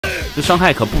这伤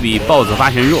害可不比豹子八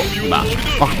神弱，对吧？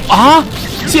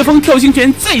谢风跳轻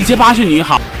拳再接八士女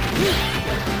好，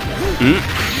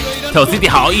跳 CD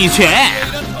好一拳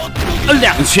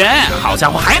，2拳，好家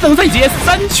伙还能再接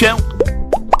3拳。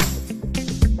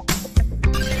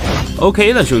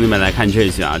OK 了，兄弟们来看这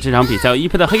些啊，这场比赛有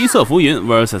1P的黑色浮云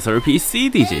vs 2P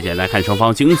CD 姐姐，来看双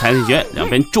方精彩对决，两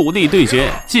边主力对决，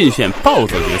尽选暴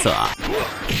走角色啊。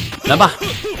来吧，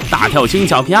大跳轻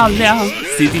巧漂亮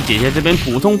 ，CD 姐姐这边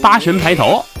普通8神排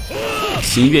头，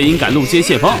新乐音赶路接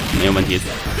谢风没有问题，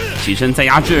起身再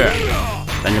压制，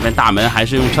但这边大门还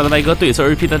是用超大白鸽对侧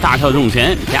2P的大跳重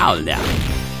拳，漂亮。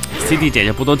CD 姐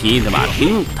姐不多提对吧？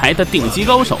平台的顶级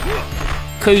高手。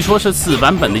可以说是4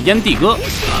版本的烟蒂哥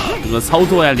啊，这个操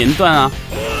作呀、连段啊，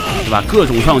对吧？各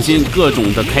种创新，各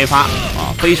种的开发啊，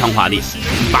非常华丽。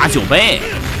89倍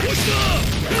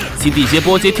 ，CD 接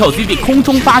波接跳 CD 空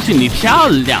中八稚女，漂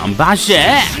亮八神，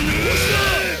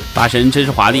八神真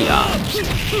是华丽啊！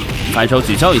反手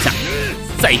取消一下，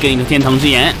再跟一个天堂之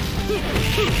眼，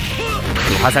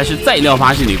他才是再撩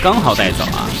八稚女，刚好带走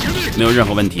啊，没有任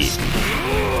何问题。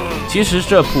其实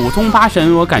这普通八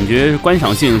神，我感觉观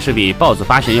赏性是比豹子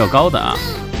八神要高的啊。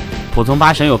普通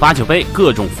八神有89倍，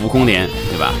各种浮空连，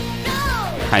对吧？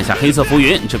看一下黑色浮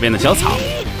云这边的小草，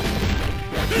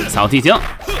草地精，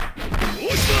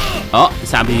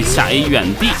下 B 下 A 远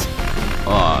地，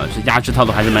这压制套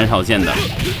路还是蛮少见的。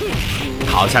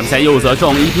好，下 B 下右侧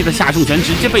重1P的下重拳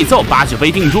直接被揍，89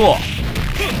倍定住，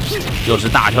又是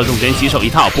大跳重拳起手一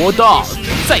套波动，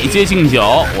再接近9，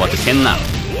我的天哪！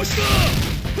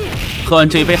喝完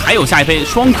这一杯还有下一杯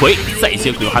双魁，再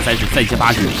接葵花30，再接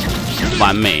八稚女，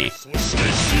完美。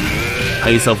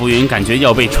黑色浮云感觉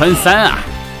要被穿3啊，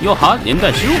又好连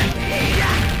段失误，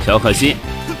小可惜。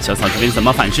小草这边怎么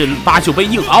反制89倍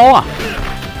硬凹啊？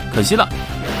可惜了。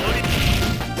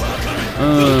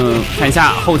看一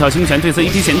下后跳轻拳对侧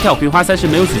1P前跳葵花30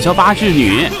没有取消八稚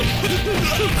女，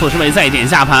错失位再点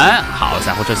下盘，好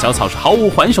家伙，这小草是毫无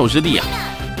还手之力啊！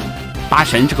八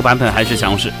神这个版本还是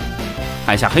强势。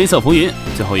看一下黑色浮云，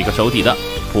最后一个手底的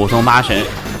普通八神，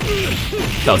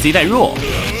跳 C 带入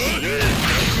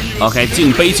 ，OK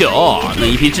进杯9，那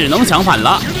1P只能强反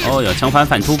了。哟，强反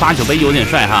反出89倍有点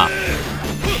帅哈。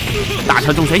大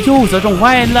跳重拳又则中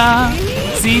坏了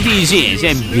 ，CD 姐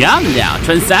姐漂亮，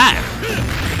穿3，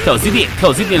跳 CD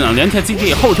跳 CD 2连跳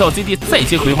CD 后跳 CD 再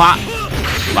接葵花，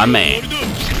完美。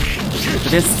这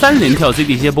边3连跳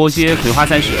CD 接波接葵花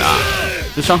30啊。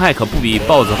这伤害可不比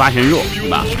豹子八神弱，对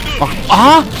吧？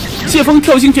谢风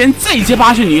跳轻拳再接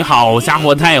八稚女，好家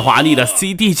伙，太华丽了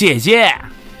 ！CD 姐姐，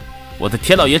我的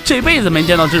天老爷，这辈子没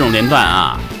见到这种连段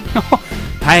啊，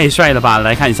太帅了吧！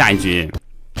来看下一局，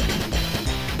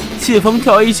谢风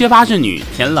跳 A 接八稚女，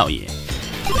天老爷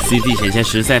 ，CD 姐姐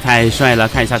实在太帅了！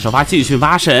看一下首发继续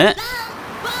八神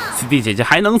 ，CD 姐姐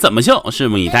还能怎么秀？拭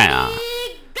目以待啊！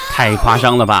太夸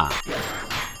张了吧！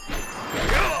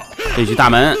这局大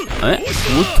门，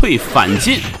不退反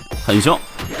进，很凶。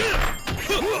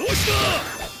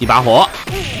一把火，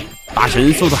八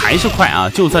神速度还是快啊！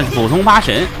就算是普通八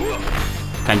神，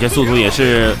感觉速度也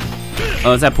是，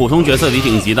在普通角色里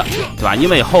顶级的，对吧？因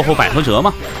为厚厚百合折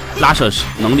嘛，拉扯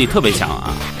能力特别强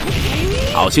啊。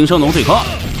好，轻声龙对空，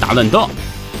打乱动，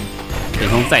这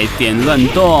从再点乱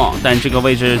动，但这个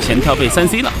位置前跳被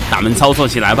3C 了，大门操作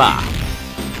起来吧。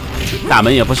大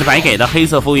门也不是白给的，黑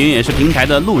色浮云也是平台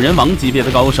的路人王级别的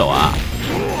高手啊。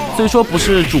虽说不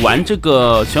是主玩这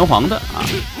个拳皇的啊，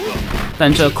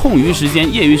但这空余时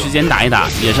间、业余时间打一打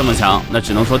也这么强，那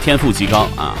只能说天赋极高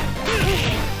啊。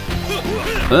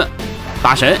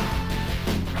八神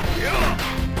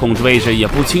控制位置也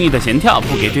不轻易的前跳，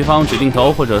不给对方指定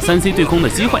头或者3C 对空的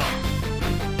机会。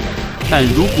但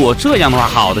如果这样的话，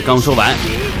好的，刚说完。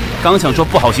刚想说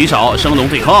不好洗手，升龙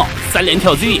对空，3连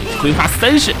跳 Z， 葵花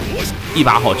30，一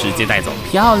把火直接带走，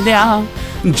漂亮！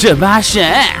这八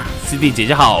神 CD 姐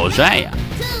姐好帅呀！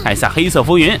看一下黑色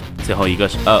浮云，最后一个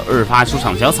是2发出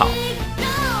场小草，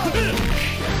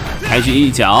开局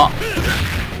一脚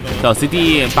跳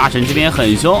CD， 八神这边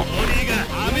很凶，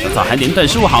小草还连段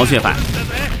失误，好血反，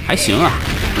还行啊，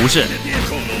无视，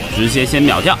直接先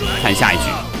秒掉。看下一局，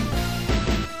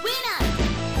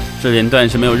这连段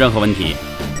是没有任何问题。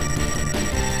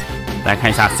来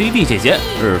看一下 CD 姐姐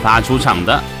2发出场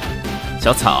的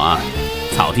小草啊，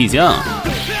草地精，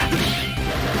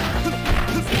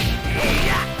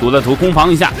涂了涂空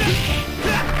防一下。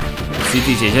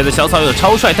CD 姐姐的小草有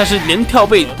超帅，但是连跳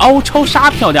被凹超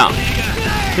杀漂亮。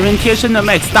这边贴身的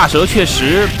Max 大蛇确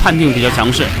实判定比较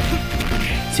强势，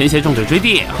前斜重腿追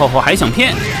地，后还想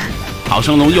骗。好，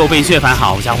升龙又被血反，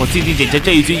好家伙 ，CD 姐姐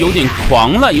这一局有点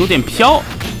狂了，有点飘，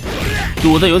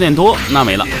赌的有点多，那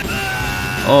没了。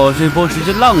哦，这波直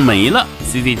接浪没了。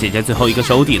CD 姐姐最后一个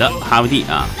手底的哈维蒂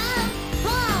啊，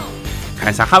看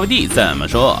一下哈维蒂怎么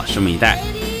说，拭目以待。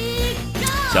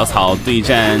小草对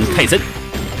战泰森，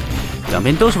两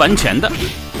边都是完全的。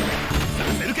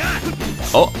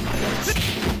哦，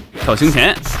跳轻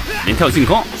拳，连跳进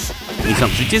攻，你想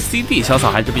直接 CD， 小草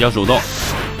还是比较主动，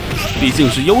毕竟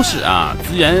是优势啊，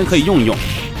资源可以用一用。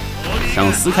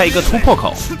想撕开一个突破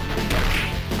口，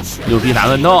牛逼打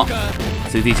乱斗。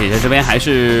CD 姐姐这边还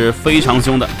是非常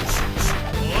凶的，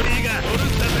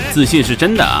自信是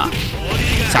真的啊。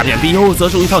下边 BO 则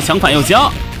中一套强反又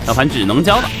交，小反只能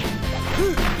交了。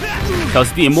跳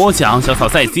CD 摸奖，小草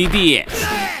在 CD，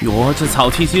 哟，这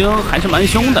草踢星还是蛮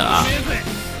凶的啊。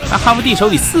那哈维蒂手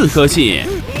里4颗气，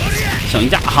想一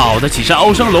下好的起身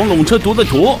凹生龙龙车毒的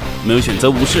图，没有选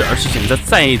择无视，而是选择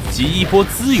再集一波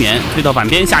资源，推到板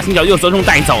边下轻脚又则中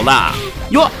带走了。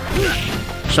哟，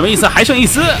什么意思？还剩一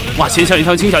丝！哇，前小一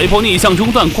条轻脚一波逆向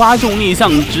中断，刮中逆向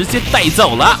直接带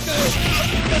走了。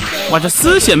哇，这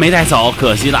丝血没带走，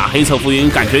可惜了。黑色浮云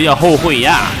感觉要后悔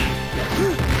呀。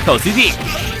跳 CD，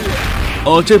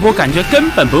 哦，这波感觉根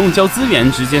本不用交资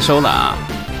源，直接收了啊。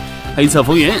黑色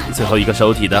浮云最后一个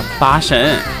手体的8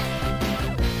神，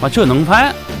哇，这能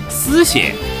翻丝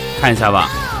血，看一下吧。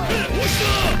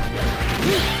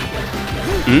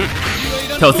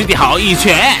跳 CD 好一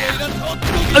拳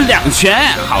，2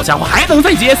拳，好家伙，还能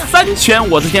再接3拳，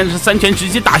我的天，这3拳直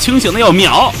接打清醒的要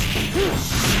秒。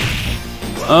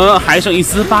还剩一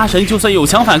丝8神，就算有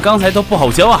强反，刚才都不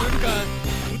好交啊。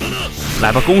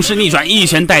来吧，攻势逆转，一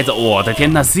拳带走，我的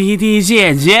天呐 ，CD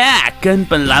姐姐根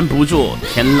本拦不住，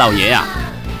天老爷呀！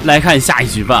来看下一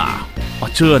局吧，哇，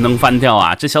这能翻掉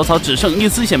啊！这小草只剩一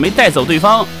丝血没带走对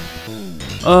方，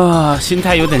心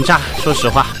态有点炸，说实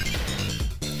话。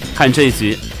看这一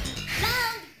局，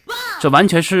这完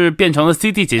全是变成了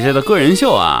CD 姐姐的个人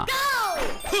秀啊！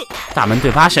大门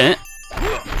对8神，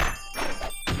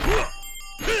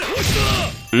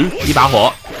一把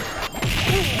火。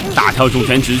大跳重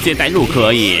拳直接带入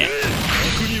可以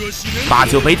，8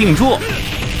就被定住，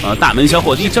大门小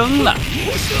伙子争了，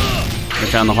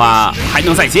那这样的话还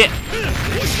能再接，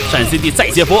闪 CD 再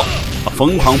接波，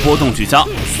疯狂波动取消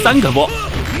3个波，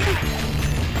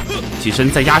起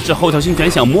身再压制后跳轻拳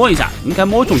想摸一下，应该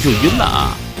摸中就晕了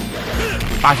啊。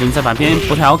8神在板边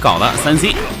不太好搞了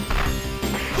，3C，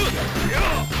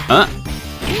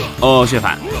 血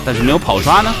反，但是没有跑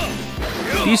抓呢。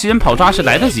第一时间跑抓是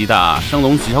来得及的，升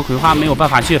龙取消葵花没有办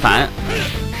法血反，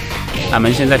他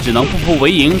们现在只能步步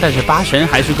为营，但是8神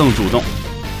还是更主动。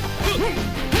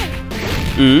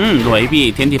落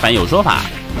AB 天地反有说法，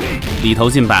里头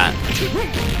进板，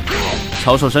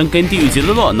超兽身跟地狱极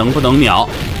乐落能不能秒？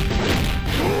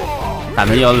他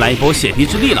们要来一波血皮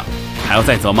之力了，还要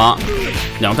再走吗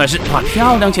？2段式，哇，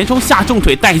漂亮前冲下重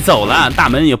腿带走了，大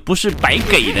门也不是白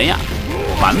给的呀，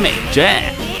完美这。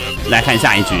来看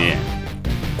下一局。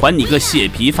还你个血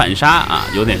皮反杀啊，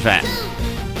有点帅。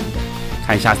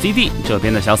看一下 CD 这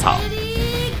边的小草，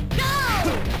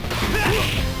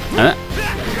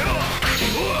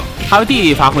哈维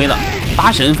蒂发挥了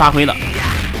，8神发挥了，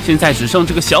现在只剩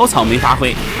这个小草没发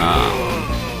挥啊。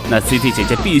那 CD 姐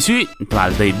姐必须把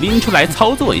得拎出来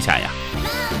操作一下呀。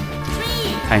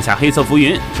看一下黑色浮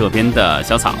云这边的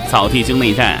小草，草地精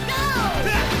内战。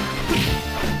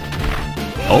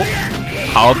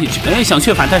好屁，想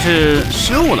血反但是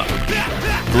失误了，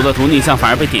毒的图逆向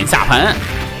反而被点下盘，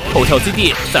后跳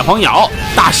CD 再黄咬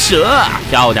大蛇，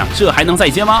漂亮，这还能再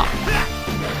接吗？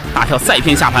大跳再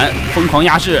骗下盘，疯狂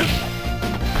压制，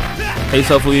黑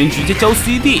色浮云直接交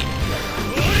CD，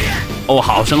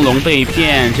 好升龙被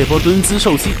骗，这波蹲姿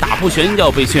受击打不全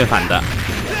要被血反的。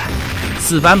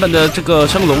4版本的这个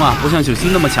升龙啊，不像97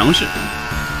那么强势，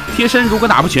贴身如果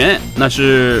打不全，那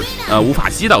是无法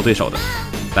击倒对手的。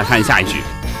来看下一局，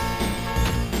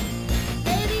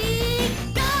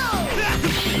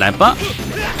来吧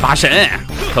，8神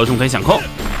跳重腿想扣，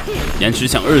延迟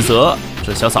想2则，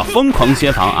这小草疯狂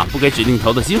切防啊，不给指定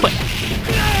头的机会。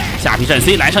下皮战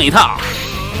C 来上一套，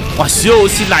哇，休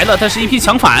息来了，但是一批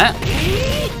强反，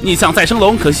逆向再升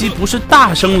龙，可惜不是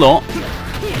大升龙。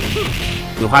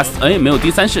鬼花没有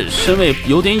第3式，身位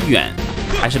有点远，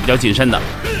还是比较谨慎的。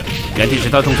原地直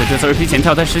跳重腿对42P前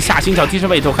跳，但是下轻脚踢身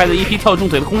位躲开了一批跳重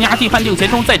腿的空压地，判定前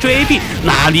冲再追 AP，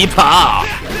 哪里跑？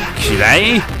起来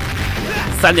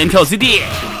，3连跳 CD，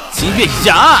 击月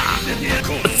牙，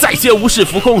再接无视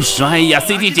浮空，哎呀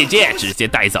 ，CD 姐姐直接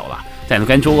带走了。再度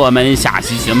关注我们下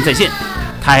期节目再见，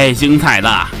太精彩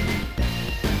了！